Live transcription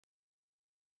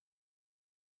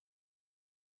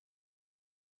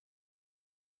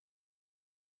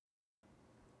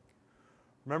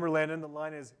Remember, Landon, the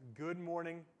line is Good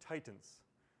Morning Titans.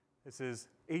 This is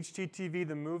HGTV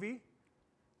the movie,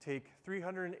 take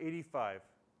 385.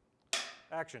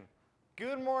 Action.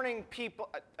 Good morning, people.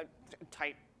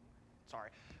 Sorry.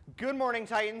 Good morning,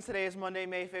 Titans. Today is Monday,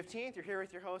 May 15th. You're here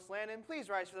with your host, Landon. Please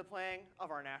rise for the playing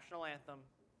of our national anthem.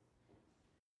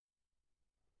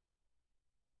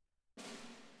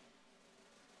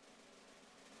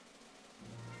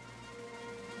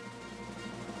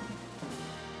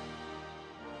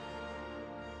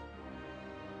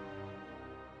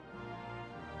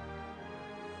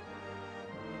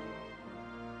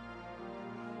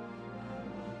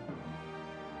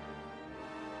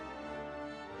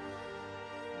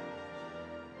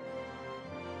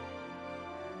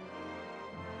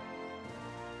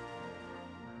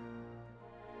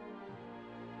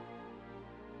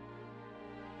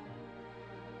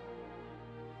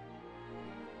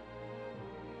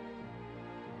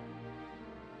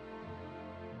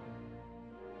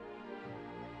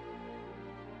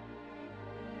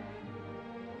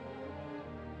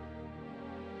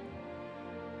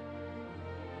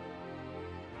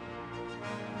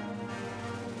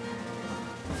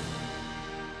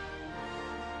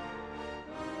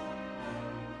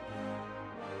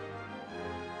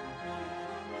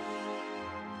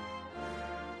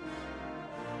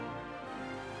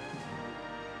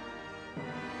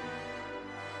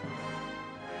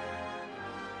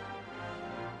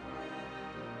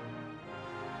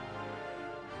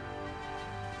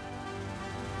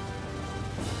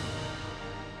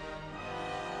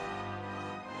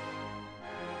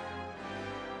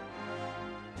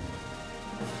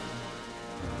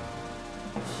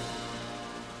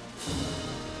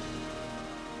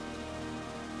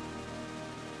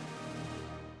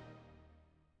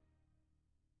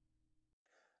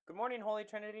 Good morning, Holy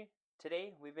Trinity.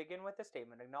 Today, we begin with a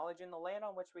statement acknowledging the land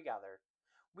on which we gather.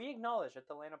 We acknowledge that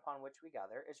the land upon which we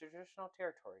gather is the traditional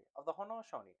territory of the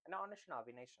Haudenosaunee and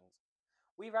Anishinaabe nations.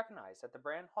 We recognize that the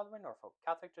Brant Haldimand Norfolk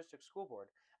Catholic District School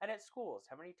Board and its schools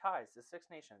have many ties to the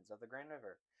Six Nations of the Grand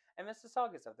River and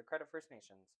Mississaugas of the Credit First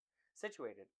Nations,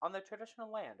 situated on the traditional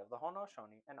land of the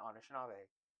Haudenosaunee and Anishinaabe,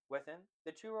 within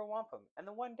the two-row wampum and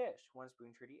the one dish, one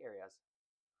spoon treaty areas.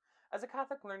 As a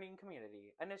Catholic learning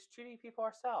community and as treaty people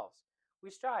ourselves, we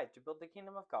strive to build the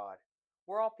kingdom of God,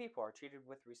 where all people are treated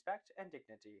with respect and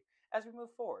dignity as we move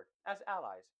forward as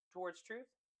allies towards truth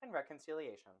and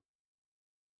reconciliation.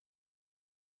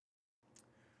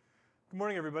 Good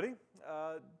morning, everybody.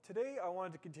 Today I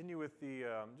wanted to continue with the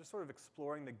just sort of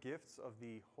exploring the gifts of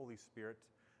the Holy Spirit.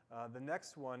 The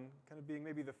next one kind of being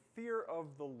maybe the fear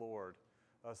of the Lord.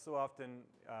 So often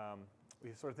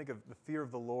we sort of think of the fear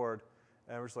of the Lord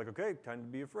and we're just like, okay, time to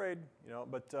be afraid,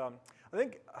 But I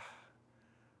think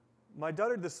my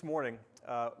daughter this morning,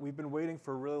 we've been waiting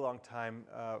for a really long time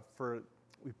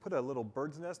we put a little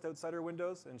bird's nest outside her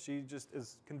windows, and she just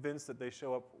is convinced that they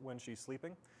show up when she's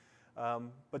sleeping.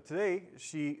 But today,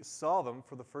 she saw them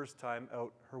for the first time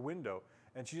out her window,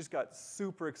 and she just got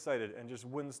super excited and just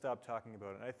wouldn't stop talking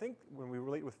about it. And I think when we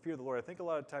relate with fear of the Lord, I think a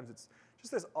lot of times it's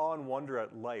just this awe and wonder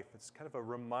at life. It's kind of a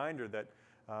reminder that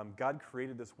God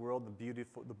created this world,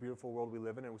 the beautiful world we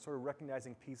live in, and we're sort of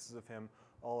recognizing pieces of Him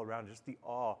all around, just the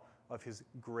awe of His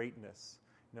greatness.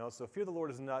 So fear of the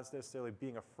Lord is not necessarily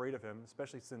being afraid of Him,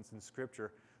 especially since in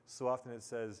Scripture, so often it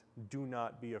says, do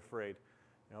not be afraid.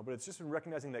 But it's just in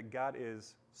recognizing that God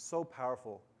is so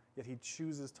powerful, yet He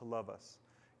chooses to love us.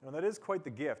 And that is quite the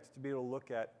gift, to be able to look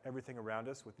at everything around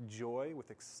us with joy,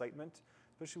 with excitement,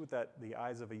 especially with the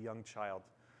eyes of a young child.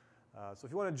 So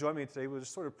if you want to join me today, we'll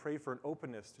just sort of pray for an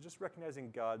openness to just recognizing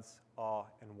God's awe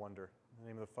and wonder. In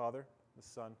the name of the Father, the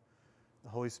Son, the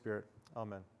Holy Spirit.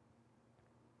 Amen.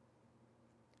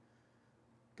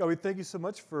 God, we thank you so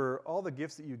much for all the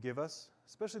gifts that you give us,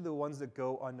 especially the ones that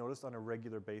go unnoticed on a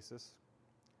regular basis.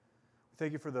 We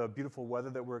thank you for the beautiful weather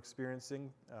that we're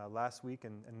experiencing last week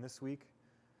and this week.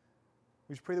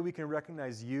 We just pray that we can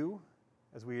recognize you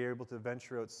as we are able to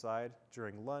venture outside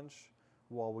during lunch,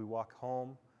 while we walk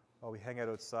home, while we hang out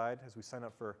outside, as we sign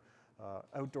up for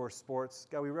outdoor sports.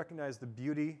 God, we recognize the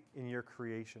beauty in your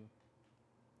creation.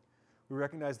 We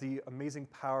recognize the amazing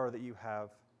power that you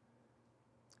have.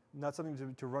 Not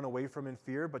something to run away from in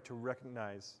fear, but to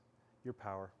recognize your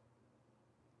power.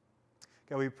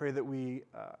 God, we pray that we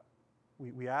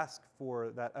ask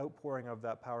for that outpouring of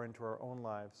that power into our own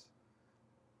lives,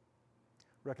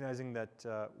 recognizing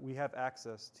that we have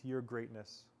access to your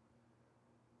greatness.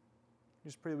 We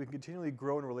just pray that we can continually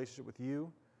grow in a relationship with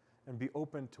you and be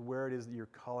open to where it is that you're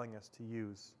calling us to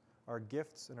use our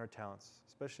gifts and our talents,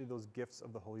 especially those gifts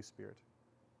of the Holy Spirit.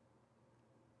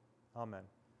 Amen.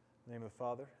 In the name of the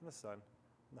Father, and the Son,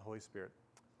 and the Holy Spirit.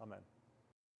 Amen.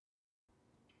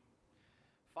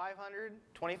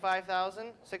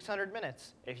 525,600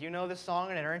 minutes. If you know this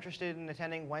song and are interested in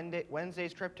attending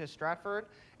Wednesday's trip to Stratford,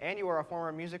 and you are a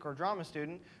former music or drama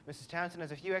student, Mrs. Townsend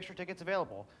has a few extra tickets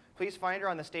available. Please find her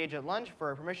on the stage at lunch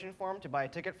for a permission form to buy a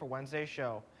ticket for Wednesday's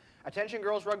show. Attention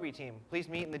girls rugby team, please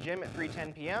meet in the gym at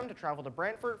 3:10 p.m. to travel to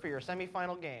Brantford for your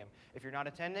semifinal game. If you're not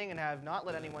attending and have not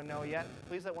let anyone know yet,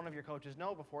 please let one of your coaches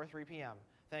know before 3 p.m.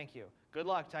 Thank you. Good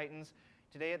luck, Titans.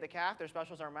 Today at the CAF, their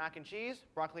specials are mac and cheese,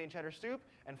 broccoli and cheddar soup,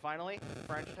 and finally,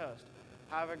 French toast.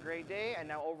 Have a great day, and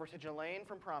now over to Jelaine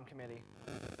from Prom Committee.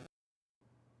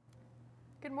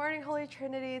 Good morning, Holy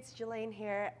Trinity. It's Jelaine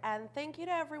here, and thank you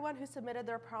to everyone who submitted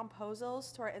their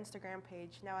promposals to our Instagram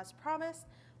page. Now, as promised,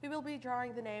 we will be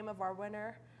drawing the name of our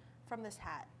winner from this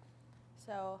hat.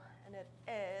 So, and it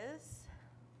is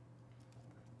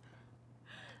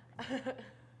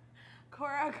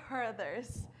Cora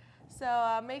Carruthers.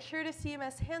 So make sure to see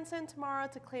Ms. Hansen tomorrow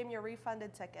to claim your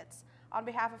refunded tickets. On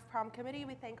behalf of Prom Committee,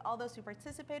 we thank all those who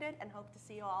participated and hope to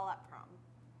see you all at prom.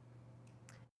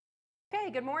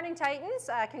 Okay, good morning, Titans.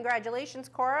 Congratulations,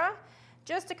 Cora.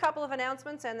 Just a couple of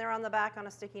announcements, and they're on the back on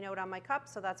a sticky note on my cup,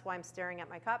 so that's why I'm staring at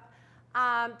my cup.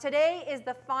 Today is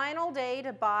the final day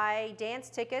to buy dance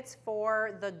tickets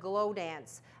for the Glow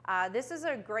Dance. This is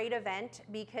a great event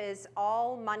because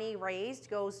all money raised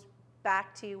goes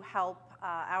back to help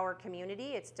our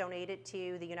community. It's donated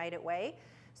to the United Way.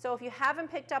 So if you haven't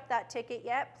picked up that ticket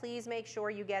yet, please make sure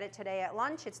you get it today at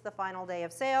lunch. It's the final day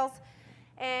of sales.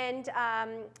 And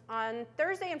on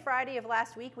Thursday and Friday of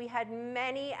last week, we had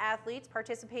many athletes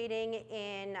participating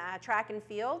in track and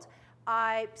field.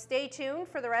 Stay tuned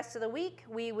for the rest of the week.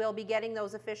 We will be getting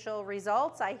those official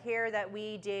results. I hear that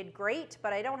we did great,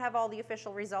 but I don't have all the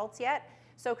official results yet.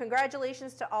 So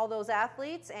congratulations to all those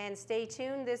athletes, and stay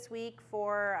tuned this week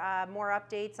for more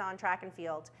updates on track and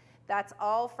field. That's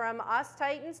all from us,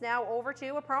 Titans. Now over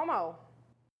to a promo.